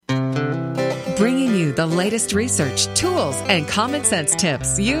Bringing you the latest research, tools, and common sense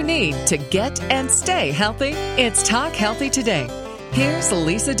tips you need to get and stay healthy. It's Talk Healthy Today. Here's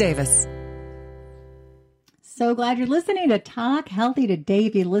Lisa Davis. So glad you're listening to Talk Healthy Today.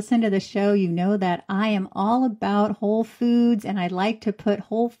 If you listen to the show, you know that I am all about whole foods, and I like to put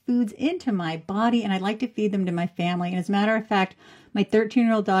whole foods into my body, and I like to feed them to my family. And as a matter of fact, my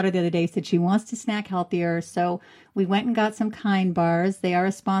 13-year-old daughter the other day said she wants to snack healthier, so we went and got some Kind bars. They are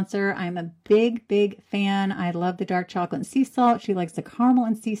a sponsor. I'm a big, big fan. I love the dark chocolate and sea salt. She likes the caramel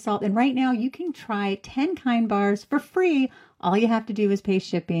and sea salt. And right now, you can try 10 Kind bars for free. All you have to do is pay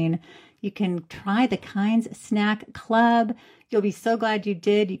shipping. You can try the Kind's Snack Club. You'll be so glad you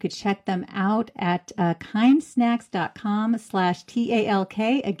did. You could check them out at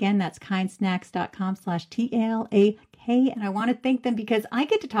kindsnacks.com/TALK. Again, that's kindsnacks.com/TALK. And I want to thank them because I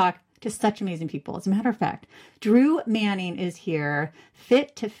get to talk to such amazing people. As a matter of fact, Drew Manning is here,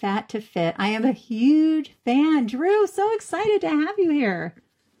 Fit to Fat to Fit. I am a huge fan. Drew, so excited to have you here.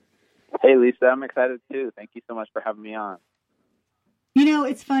 Hey, Lisa, I'm excited too. Thank you so much for having me on. You know,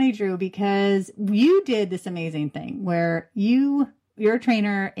 it's funny, Drew, because you did this amazing thing where you're a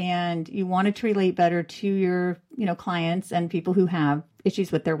trainer and you wanted to relate better to your, clients and people who have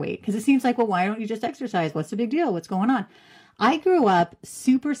issues with their weight. Because it seems like, well, why don't you just exercise? What's the big deal? What's going on? I grew up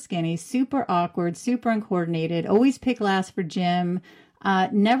super skinny, super awkward, super uncoordinated, always picked last for gym,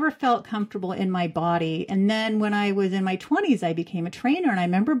 never felt comfortable in my body. And then when I was in my 20s, I became a trainer, and I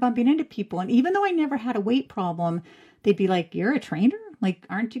remember bumping into people. And even though I never had a weight problem, they'd be like, "You're a trainer? Like,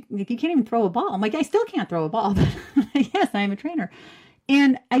 aren't you? Like, you can't even throw a ball." I'm like, "I still can't throw a ball, but yes, I'm a trainer."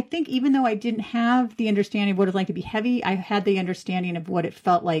 And I think even though I didn't have the understanding of what it's like to be heavy, I had the understanding of what it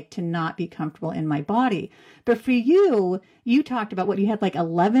felt like to not be comfortable in my body. But for you, you talked about what you had like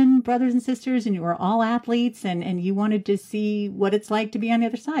 11 brothers and sisters, and you were all athletes, and you wanted to see what it's like to be on the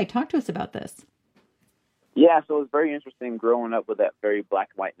other side. Talk to us about this. Yeah, so it was very interesting growing up with that very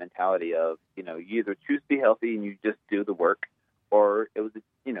black and white mentality of, you either choose to be healthy and you just do the work, or it was,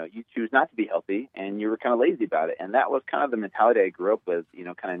 you choose not to be healthy and you were kind of lazy about it. And that was kind of the mentality I grew up with,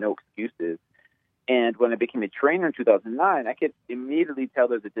 kind of no excuses. And when I became a trainer in 2009, I could immediately tell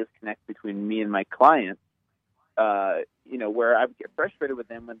there's a disconnect between me and my clients, where I would get frustrated with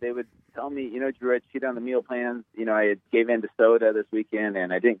them when they would tell me, Drew, I'd cheat on the meal plans. I had gave in to soda this weekend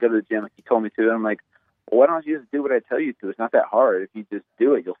and I didn't go to the gym like you told me to. And I'm like, well, why don't you just do what I tell you to? It's not that hard. If you just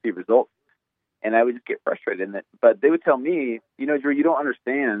do it, you'll see results. And I would just get frustrated in it. But they would tell me, Drew, you don't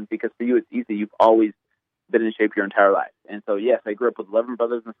understand because for you it's easy. You've always been in shape your entire life. And so, yes, I grew up with 11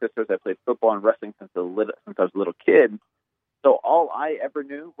 brothers and sisters. I played football and wrestling since I was a little kid. So all I ever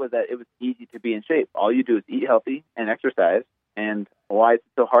knew was that it was easy to be in shape. All you do is eat healthy and exercise. And why is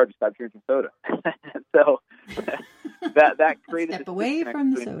it so hard to stop drinking soda? So that created step away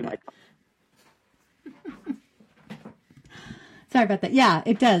from the soda. Sorry about that. Yeah,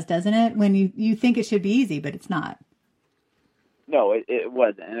 it does, doesn't it? When you think it should be easy, but it's not. No, it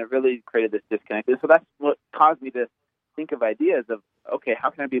wasn't. And it really created this disconnect. And so that's what caused me to think of ideas of, okay, how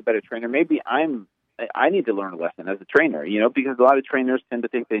can I be a better trainer? Maybe I need to learn a lesson as a trainer, because a lot of trainers tend to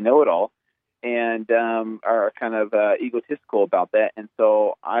think they know it all and are kind of egotistical about that. And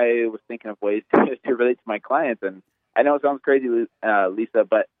so I was thinking of ways to relate to my clients. And I know it sounds crazy, Lisa,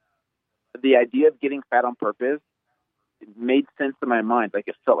 but the idea of getting fat on purpose made sense in my mind. Like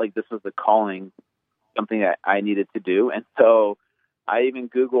it felt like this was a calling, something that I needed to do. And so I even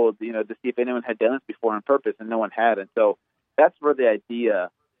Googled, to see if anyone had done this before on purpose, and no one had. And so that's where the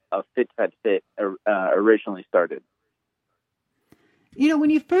idea of Fit to Fat Fit originally started. When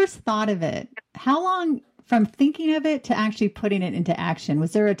you first thought of it, how long from thinking of it to actually putting it into action?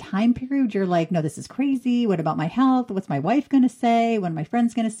 Was there a time period you're like, no, this is crazy. What about my health? What's my wife going to say? What are my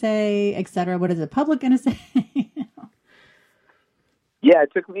friends going to say, et cetera? What is the public going to say? Yeah,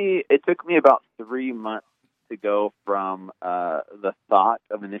 it took me about 3 months to go from the thought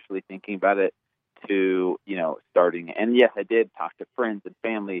of initially thinking about it to, starting. And yes, I did talk to friends and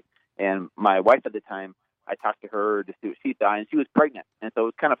family, and my wife at the time, I talked to her to see what she thought, and she was pregnant. And so it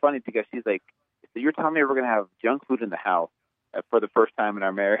was kind of funny because she's like, "So you're telling me we're going to have junk food in the house for the first time in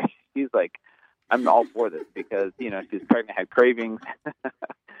our marriage?" She's like, "I'm all for this," because, she was pregnant, had cravings.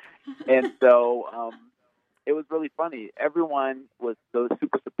 And so it was really funny. Everyone was so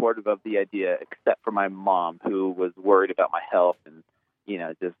super supportive of the idea, except for my mom, who was worried about my health and,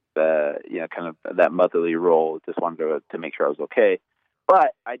 kind of that motherly role, just wanted to make sure I was okay.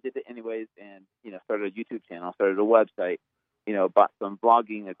 But I did it anyways and, started a YouTube channel, started a website, bought some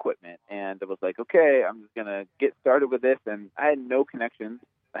vlogging equipment, and it was like, okay, I'm just going to get started with this. And I had no connections.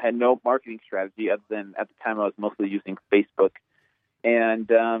 I had no marketing strategy other than at the time I was mostly using Facebook and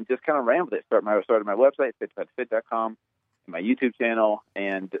just kind of ran with it. Started my website, fitfetfit.com, my YouTube channel,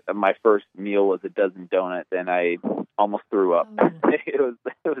 and my first meal was a dozen donuts, and I almost threw up. Oh. it was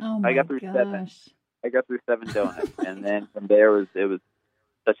Oh I got through gosh. seven. I got through 7 donuts, and then from there it was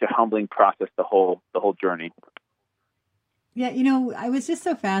such a humbling process, the whole journey. Yeah, you know, I was just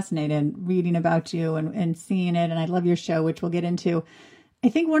so fascinated reading about you and seeing it, and I love your show, which we'll get into. I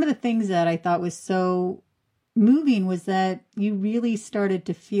think one of the things that I thought was so moving was that you really started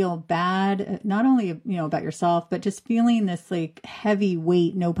to feel bad, not only, you know, about yourself, but just feeling this like heavy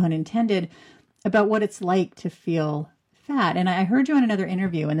weight, no pun intended, about what it's like to feel fat. And I heard you on another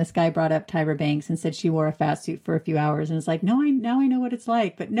interview, and this guy brought up Tyra Banks and said she wore a fat suit for a few hours, and it's like, no, now I know what it's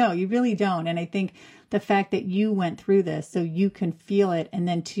like, but no, you really don't. And I think the fact that you went through this so you can feel it, and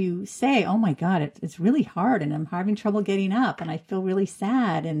then to say, oh my God, it's really hard, and I'm having trouble getting up, and I feel really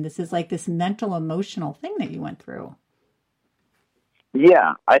sad, and this is like this mental, emotional thing that you went through.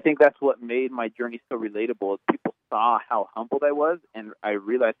 Yeah, I think that's what made my journey so relatable, is people saw how humbled I was, and I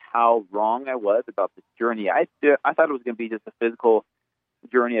realized how wrong I was about this journey. I thought it was going to be just a physical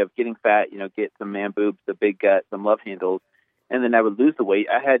journey of getting fat, you know, get some man boobs, a big gut, some love handles, and then I would lose the weight.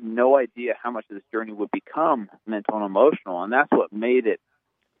 I had no idea how much of this journey would become mental and emotional, and that's what made it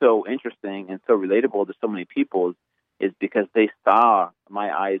so interesting and so relatable to so many people, is because they saw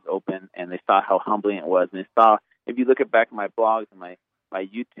my eyes open, and they saw how humbling it was, and they saw, if you look back at my blogs and my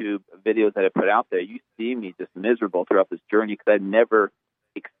YouTube videos that I put out there, you see me just miserable throughout this journey, because I've never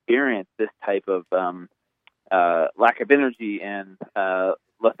experienced this type of lack of energy and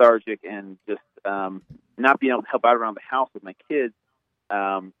lethargic, and just not being able to help out around the house with my kids,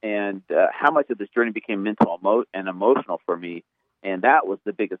 and how much of this journey became mental and emotional for me. And that was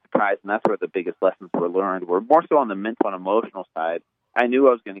the biggest surprise, and that's where the biggest lessons were learned. Were more so on the mental and emotional side. I knew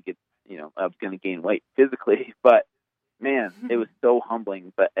I was going to gain weight physically, but man, it was so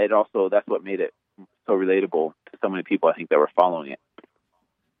humbling. But it also, that's what made it so relatable to so many people, I think, that were following it.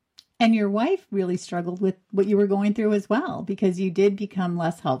 And your wife really struggled with what you were going through as well, because you did become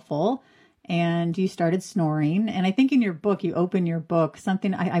less helpful and you started snoring. And I think in your book, you open your book,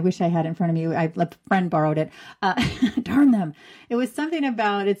 something I wish I had in front of me. A friend borrowed it. Darn them. It was something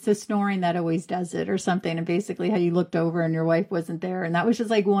about it's the snoring that always does it, or something. And basically how you looked over and your wife wasn't there. And that was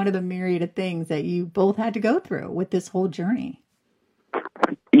just like one of the myriad of things that you both had to go through with this whole journey.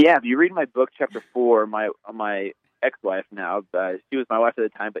 Yeah. If you read my book, chapter 4, my ex-wife now, she was my wife at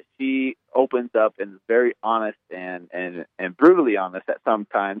the time, but she opens up and is very honest and brutally honest at some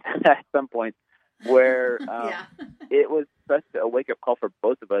points, where it was such a wake-up call for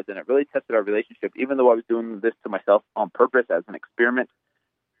both of us, and it really tested our relationship. Even though I was doing this to myself on purpose as an experiment,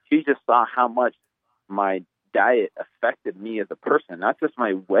 she just saw how much my diet affected me as a person, not just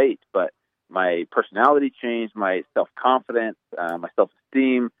my weight, but my personality changed, my self-confidence, my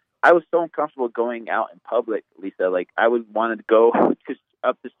self-esteem. I was so uncomfortable going out in public, Lisa. Like, I would want to go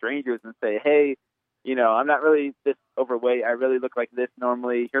up to strangers and say, hey, you know, I'm not really this overweight. I really look like this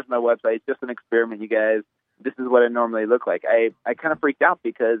normally. Here's my website. It's just an experiment, you guys. This is what I normally look like. I kind of freaked out,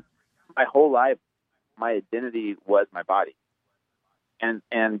 because my whole life, my identity was my body.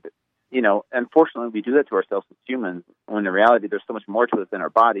 And you know, unfortunately, we do that to ourselves as humans, when in reality, there's so much more to us than our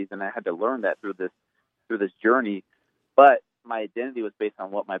bodies. And I had to learn that through this journey. But my identity was based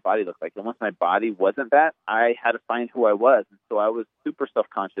on what my body looked like. And once my body wasn't that, I had to find who I was. And so I was super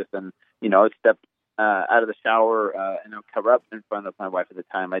self-conscious, and, you know, I would step out of the shower and I would cover up in front of my wife at the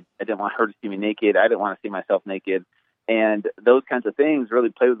time. I didn't want her to see me naked. I didn't want to see myself naked. And those kinds of things really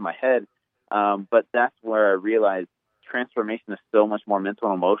played with my head. But that's where I realized transformation is so much more mental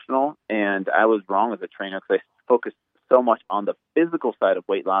and emotional. And I was wrong as a trainer, because I focused so much on the physical side of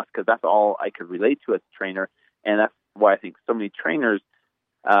weight loss, because that's all I could relate to as a trainer. And that's why I think so many trainers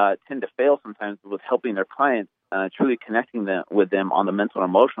tend to fail sometimes with helping their clients, truly connecting with them on the mental and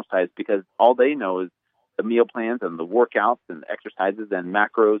emotional side, because all they know is the meal plans and the workouts and exercises and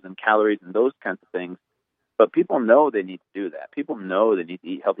macros and calories and those kinds of things. But people know they need to do that. People know they need to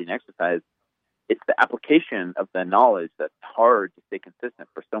eat healthy and exercise. It's the application of the knowledge that's hard to stay consistent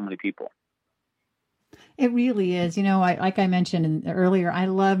for so many people. It really is. You know, like I mentioned earlier, I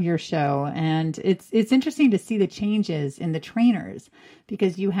love your show, and it's interesting to see the changes in the trainers,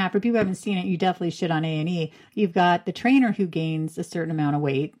 because you have, for people who haven't seen it, you definitely should on A&E. You've got the trainer who gains a certain amount of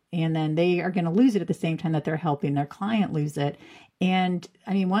weight, and then they are going to lose it at the same time that they're helping their client lose it. And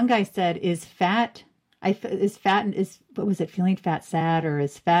I mean, one guy said, what was it, feeling fat sad, or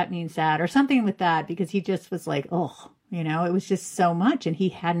is fat mean sad, or something with that, because he just was like, oh, you know, it was just so much, and he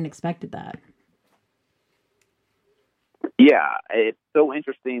hadn't expected that. Yeah, it's so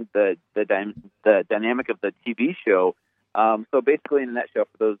interesting, the dynamic of the TV show. So basically, in a nutshell,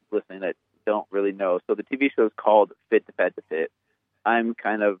 for those listening that don't really know, so the TV show is called Fit to Fat to Fit. I'm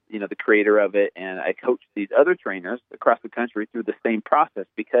kind of, the creator of it, and I coach these other trainers across the country through the same process.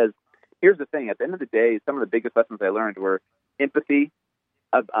 Because here's the thing: at the end of the day, some of the biggest lessons I learned were empathy,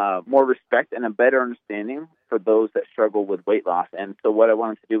 more respect, and a better understanding for those that struggle with weight loss. And so what I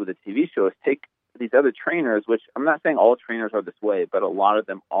wanted to do with the TV show is take these other trainers, which I'm not saying all trainers are this way, but a lot of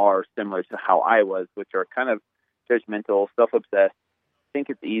them are similar to how I was, which are kind of judgmental, self-obsessed, think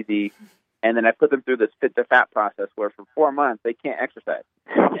it's easy. And then I put them through this fit to fat process where for 4 months they can't exercise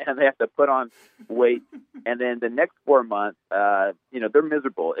and they have to put on weight. And then the next 4 months, they're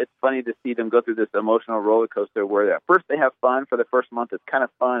miserable. It's funny to see them go through this emotional roller coaster where at first they have fun for the first month. It's kind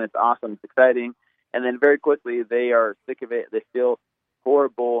of fun. It's awesome. It's exciting. And then very quickly they are sick of it. They feel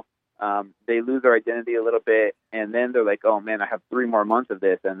horrible. They lose their identity a little bit. And then they're like, oh man, I have 3 more months of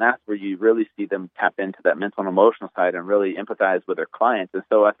this. And that's where you really see them tap into that mental and emotional side and really empathize with their clients. And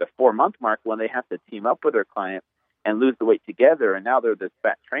so at the 4-month mark, when they have to team up with their client and lose the weight together, and now they're this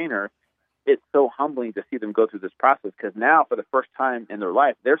fat trainer, it's so humbling to see them go through this process, because now for the first time in their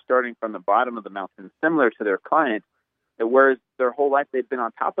life, they're starting from the bottom of the mountain, similar to their clients, whereas their whole life they've been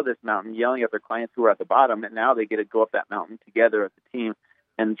on top of this mountain yelling at their clients who are at the bottom, and now they get to go up that mountain together as a team,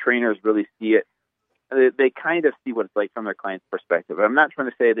 and trainers really see it. They kind of see what it's like from their client's perspective. I'm not trying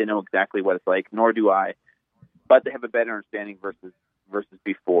to say they know exactly what it's like, nor do I, but they have a better understanding versus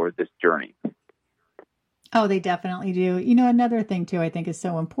before this journey. Oh, they definitely do. Another thing too, I think is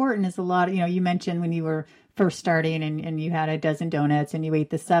so important is a lot of, you mentioned when you were first starting and you had a dozen donuts and you ate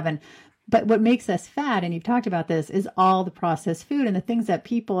the 7. But what makes us fat, and you've talked about this, is all the processed food and the things that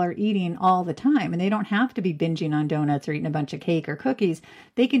people are eating all the time. And they don't have to be binging on donuts or eating a bunch of cake or cookies.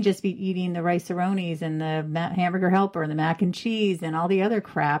 They can just be eating the Rice-A-Ronis and the Hamburger Helper and the mac and cheese and all the other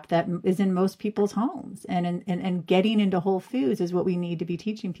crap that is in most people's homes. And getting into whole foods is what we need to be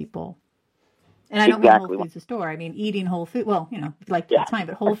teaching people. And I don't mean Whole Foods, the store. I mean eating whole food. Well, that's fine,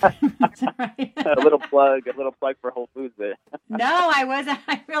 but Whole Foods, right? a little plug for Whole Foods there. No, I wasn't.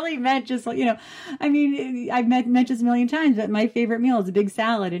 I really meant just, I've mentioned this a million times, but my favorite meal is a big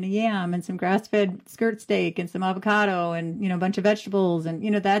salad and a yam and some grass-fed skirt steak and some avocado and, a bunch of vegetables. And,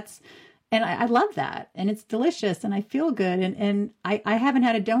 and I love that. And it's delicious and I feel good. And I haven't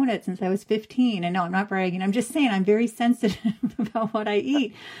had a donut since I was 15. And no, I'm not bragging. I'm just saying I'm very sensitive about what I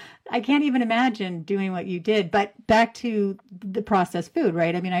eat. I can't even imagine doing what you did. But back to the processed food,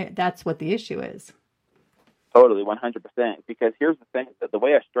 right? I mean, that's what the issue is. Totally, 100%. Because here's the thing: the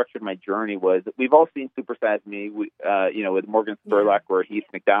way I structured my journey was, we've all seen Super Size Me, with Morgan Spurlock, where he eats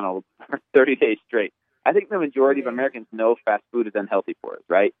McDonald's for 30 days straight. I think the majority of Americans know fast food is unhealthy for us,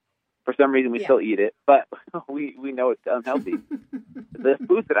 right? For some reason, we still eat it, but we know it's unhealthy. The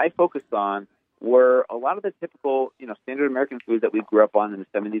foods that I focused on were a lot of the typical, standard American foods that we grew up on in the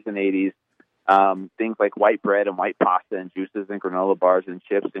 70s and 80s. Things like white bread and white pasta and juices and granola bars and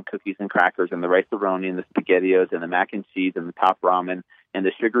chips and cookies and crackers and the Rice-A-Roni and the SpaghettiOs and the mac and cheese and the top ramen and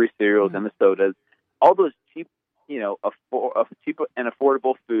the sugary cereals and the sodas. All those cheap, cheap and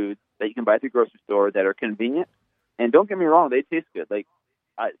affordable foods that you can buy at the grocery store that are convenient. And don't get me wrong, they taste good. Like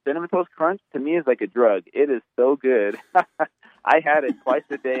Cinnamon Toast Crunch, to me, is like a drug. It is so good. I had it twice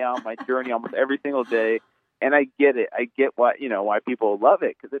a day on my journey, almost every single day, and I get it. I get why people love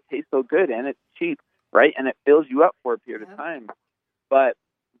it, because it tastes so good and it's cheap, right? And it fills you up for a period of time. But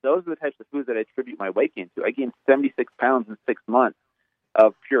those are the types of foods that I attribute my weight gain to. I gained 76 pounds in 6 months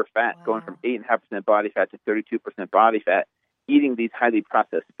of pure fat, going from 8.5% body fat to 32% body fat, eating these highly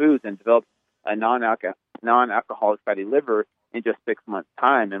processed foods, and developed a non-alcoholic fatty liver in just 6 months'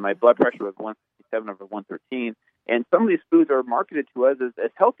 time. And my blood pressure was 167 over 113. And some of these foods are marketed to us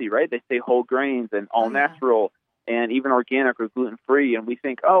as healthy, right? They say whole grains and all natural and even organic or gluten-free. And we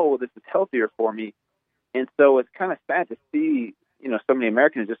think, oh, well, this is healthier for me. And so it's kind of sad to see, so many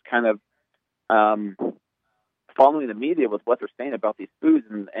Americans just kind of following the media with what they're saying about these foods.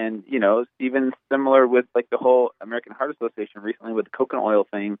 And even similar with like the whole American Heart Association recently with the coconut oil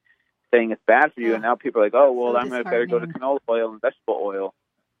thing, saying it's bad for you. And now people are like, oh, well, I'm going to better go to canola oil and vegetable oil.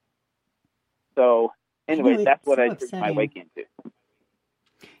 So anyway, that's what I took my weight gain to.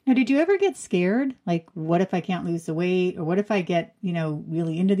 Now, did you ever get scared? Like, what if I can't lose the weight? Or what if I get,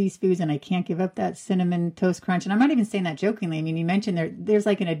 really into these foods and I can't give up that Cinnamon Toast Crunch? And I'm not even saying that jokingly. I mean, you mentioned there's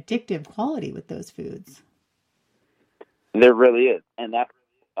like an addictive quality with those foods. There really is. And that's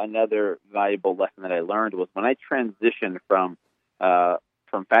another valuable lesson that I learned was when I transitioned from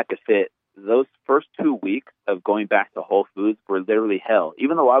fat to fit, those first 2 weeks of going back to Whole Foods were literally hell.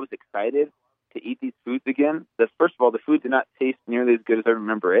 Even though I was excited to eat these foods again, first of all, the food did not taste nearly as good as I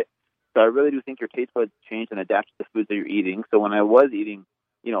remember it. So I really do think your taste buds change and adapt to the foods that you're eating. So when I was eating,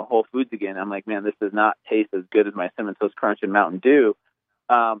 whole foods again, I'm like, man, this does not taste as good as my Cinnamon Toast Crunch and Mountain Dew.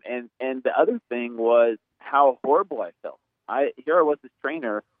 And the other thing was how horrible I felt. Here I was, this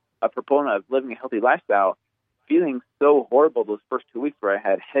trainer, a proponent of living a healthy lifestyle, feeling so horrible those first 2 weeks where I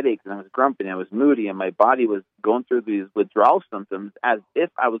had headaches and I was grumpy and I was moody and my body was going through these withdrawal symptoms as if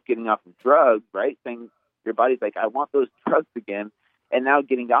I was getting off of drugs, right? Saying your body's like, I want those drugs again. And now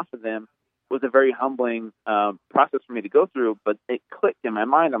getting off of them was a very humbling process for me to go through, but it clicked in my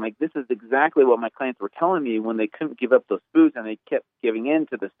mind. I'm like, this is exactly what my clients were telling me when they couldn't give up those foods and they kept giving in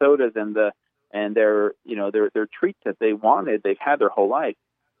to the sodas and their treats that they wanted. They've had their whole life.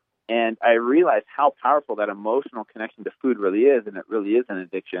 And I realized how powerful that emotional connection to food really is, and it really is an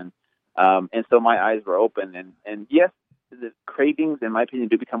addiction. And so my eyes were open. And yes, the cravings, in my opinion,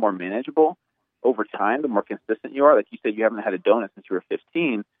 do become more manageable over time, the more consistent you are. Like you said, you haven't had a donut since you were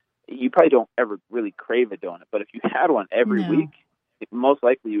 15. You probably don't ever really crave a donut. But if you had one every week, most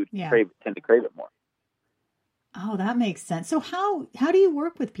likely you would tend to crave it more. Oh, that makes sense. So how do you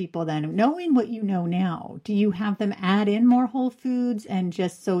work with people then? Knowing what you know now, do you have them add in more whole foods and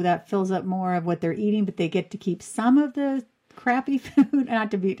just so that fills up more of what they're eating, but they get to keep some of the crappy food?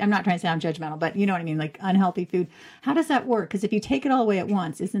 I'm not trying to sound judgmental, but you know what I mean, like unhealthy food. How does that work? Because if you take it all away at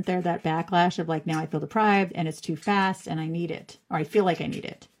once, isn't there that backlash of like, now I feel deprived and it's too fast and I need it, or I feel like I need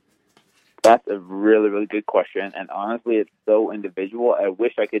it? That's a really, really good question. And honestly, it's so individual. I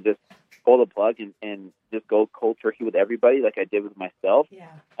wish I could just pull the plug and just go cold turkey with everybody like I did with myself. Yeah.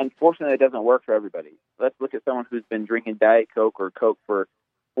 Unfortunately, it doesn't work for everybody. Let's look at someone who's been drinking Diet Coke or Coke for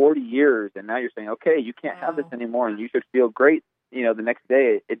 40 years, and now you're saying, okay, you can't have this anymore, and you should feel great, the next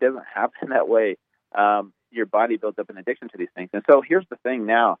day. It doesn't happen that way. Your body builds up an addiction to these things. And so here's the thing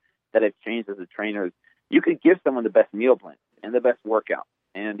now that I've changed as a trainer is you could give someone the best meal plan and the best workout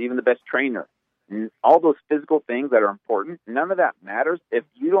and even the best trainer. All those physical things that are important, none of that matters if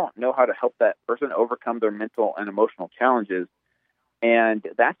you don't know how to help that person overcome their mental and emotional challenges. And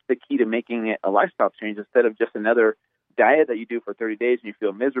that's the key to making it a lifestyle change instead of just another diet that you do for 30 days and you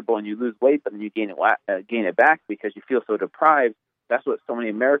feel miserable and you lose weight, but then you gain it back because you feel so deprived. That's what so many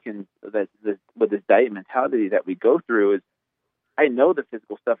Americans with this diet mentality that we go through is, I know the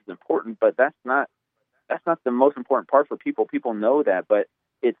physical stuff is important, but that's not the most important part for people. People know that, but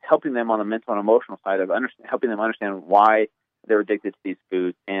it's helping them on the mental and emotional side of helping them understand why they're addicted to these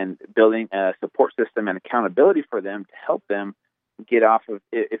foods and building a support system and accountability for them to help them get off of,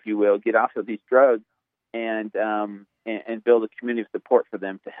 if you will, get off of these drugs and build a community of support for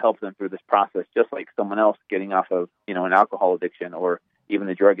them to help them through this process, just like someone else getting off of, an alcohol addiction or even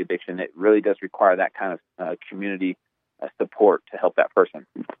a drug addiction. It really does require that kind of community support to help that person.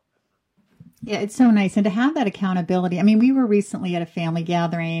 Yeah, it's so nice. And to have that accountability. I mean, we were recently at a family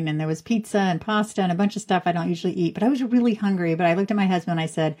gathering and there was pizza and pasta and a bunch of stuff I don't usually eat, but I was really hungry. But I looked at my husband and I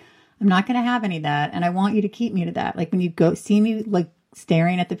said, I'm not going to have any of that. And I want you to keep me to that. Like when you go see me, like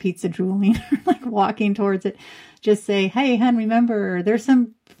staring at the pizza, drooling, or like walking towards it, just say, hey, hun, remember there's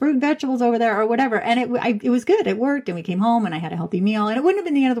some fruit and vegetables over there or whatever. And it was good. It worked. And we came home and I had a healthy meal, and it wouldn't have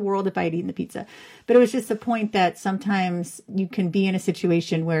been the end of the world if I had eaten the pizza. But it was just the point that sometimes you can be in a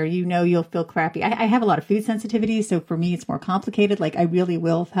situation where you'll feel crappy. I have a lot of food sensitivity. So for me, it's more complicated. Like I really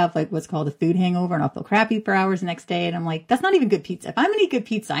will have like what's called a food hangover, and I'll feel crappy for hours the next day. And I'm like, that's not even good pizza. If I'm going to eat good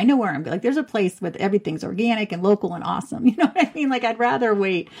pizza, I know where I'm going. Like there's a place where everything's organic and local and awesome. You know what I mean? Like I'd rather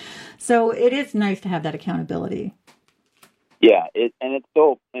wait. So it is nice to have that accountability. Yeah, and it's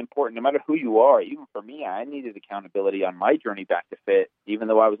so important, no matter who you are. Even for me, I needed accountability on my journey back to fit, even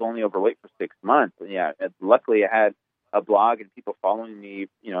though I was only overweight for 6 months. And yeah, luckily I had a blog and people following me,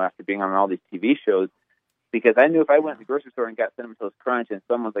 after being on all these TV shows, because I knew if I went to the grocery store and got Cinnamon Toast Crunch and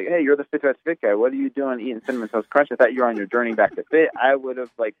someone's like, hey, you're the Fit guy, what are you doing eating Cinnamon Toast Crunch? I thought you were on your journey back to fit. I would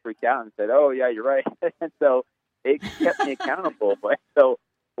have freaked out and said, oh, yeah, you're right. And so it kept me accountable. But so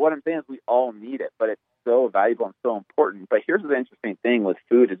what I'm saying is we all need it, but it's so valuable and so important. But here's the interesting thing with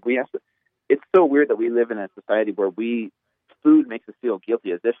food is it's so weird that we live in a society where food makes us feel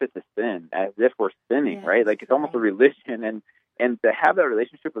guilty as if it's a sin, as if we're sinning, right? Like it's almost a religion. And to have that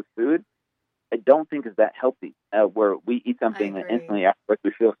relationship with food, I don't think is that healthy, where we eat something and instantly afterwards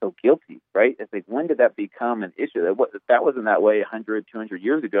we feel so guilty, right? It's like, when did that become an issue? That wasn't that way 100, 200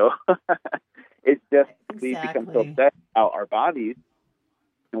 years ago. It's just we become so obsessed about our bodies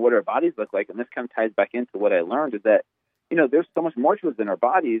and what our bodies look like. And this kind of ties back into what I learned is that, there's so much more to us than our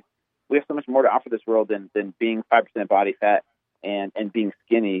bodies. We have so much more to offer this world than being 5% body fat and being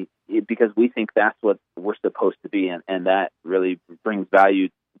skinny, because we think that's what we're supposed to be. And that really brings value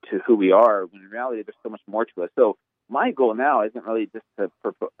to who we are, when in reality, there's so much more to us. So my goal now isn't really just to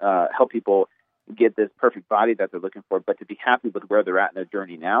help people get this perfect body that they're looking for, but to be happy with where they're at in their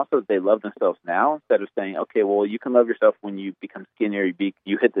journey now, so that they love themselves now, instead of saying, okay, well, you can love yourself when you become skinnier,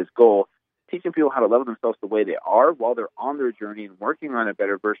 you hit this goal. Teaching people how to love themselves the way they are while they're on their journey and working on a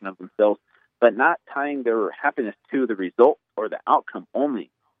better version of themselves, but not tying their happiness to the result or the outcome only,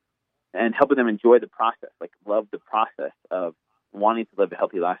 and helping them enjoy the process, like love the process of wanting to live a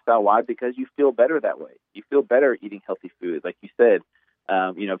healthy lifestyle. Why? Because you feel better that way. You feel better eating healthy food. Like you said,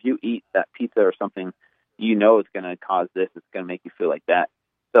 if you eat that pizza or something, it's going to cause this. It's going to make you feel like that.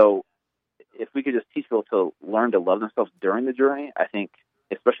 So if we could just teach people to learn to love themselves during the journey, I think,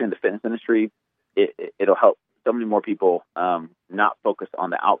 especially in the fitness industry, it'll help so many more people not focus on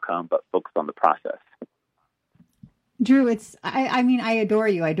the outcome, but focus on the process. Drew, I adore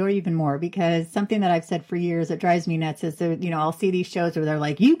you. I adore you even more, because something that I've said for years that drives me nuts is, I'll see these shows where they're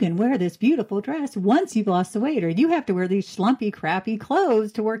like, you can wear this beautiful dress once you've lost the weight, or you have to wear these schlumpy, crappy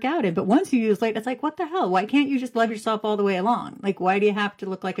clothes to work out in. But once you lose weight, it's like, what the hell? Why can't you just love yourself all the way along? Like, why do you have to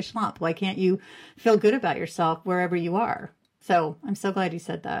look like a schlump? Why can't you feel good about yourself wherever you are? So I'm so glad you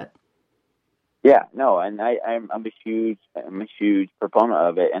said that. Yeah, no, and I'm a huge proponent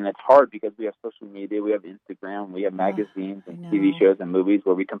of it, and it's hard because we have social media, we have Instagram, we have magazines and TV shows and movies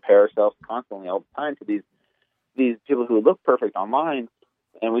where we compare ourselves constantly all the time to these people who look perfect online,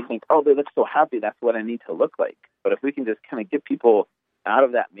 and we think, oh, they look so happy, that's what I need to look like. But if we can just kind of get people out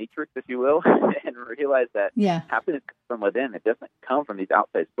of that matrix, if you will, and realize that happiness comes from within, it doesn't come from these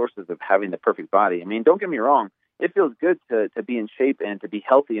outside sources of having the perfect body. I mean, don't get me wrong. It feels good to be in shape and to be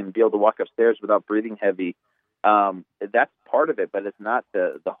healthy and be able to walk upstairs without breathing heavy. That's part of it, but it's not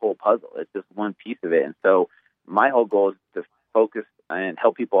the whole puzzle. It's just one piece of it. And so my whole goal is to focus and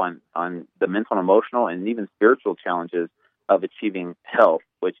help people on the mental and emotional and even spiritual challenges of achieving health,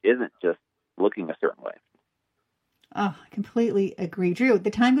 which isn't just looking a certain way. Oh, I completely agree. Drew, the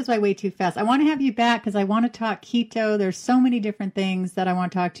time goes by way too fast. I want to have you back because I want to talk keto. There's so many different things that I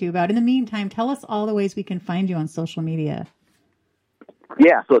want to talk to you about. In the meantime, tell us all the ways we can find you on social media.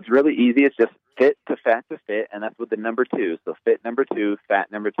 Yeah, so it's really easy. It's just fit to fat to fit, and that's with the number 2. So fit number 2,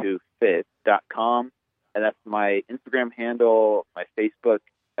 fat number 2, fit.com. And that's my Instagram handle, my Facebook,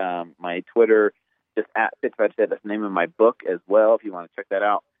 my Twitter, just at Fit to Fat to Fit. That's the name of my book as well, if you want to check that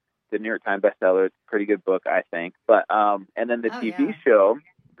out. The New York Times bestseller. It's a pretty good book, I think. But and then the TV show,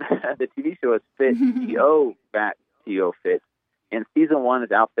 the TV show is Fit T.O. Fat T.O. Fit, and season 1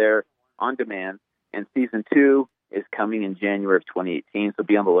 is out there on demand, and season 2 is coming in January of 2018. So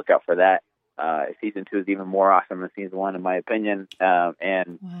be on the lookout for that. Season 2 is even more awesome than season 1, in my opinion.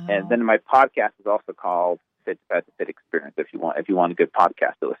 And then my podcast is also called Fit to Fat to Fit Experience. If you want a good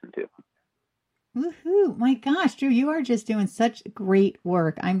podcast to listen to. Woohoo! My gosh, Drew, you are just doing such great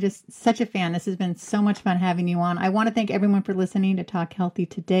work. I'm just such a fan. This has been so much fun having you on. I want to thank everyone for listening to Talk Healthy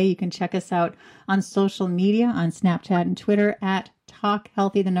Today. You can check us out on social media, on Snapchat and Twitter at Talk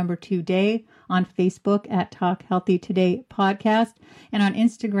Healthy, the number 2 day, on Facebook at Talk Healthy Today Podcast, and on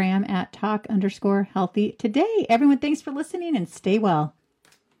Instagram at Talk_Healthy Today. Everyone, thanks for listening and stay well.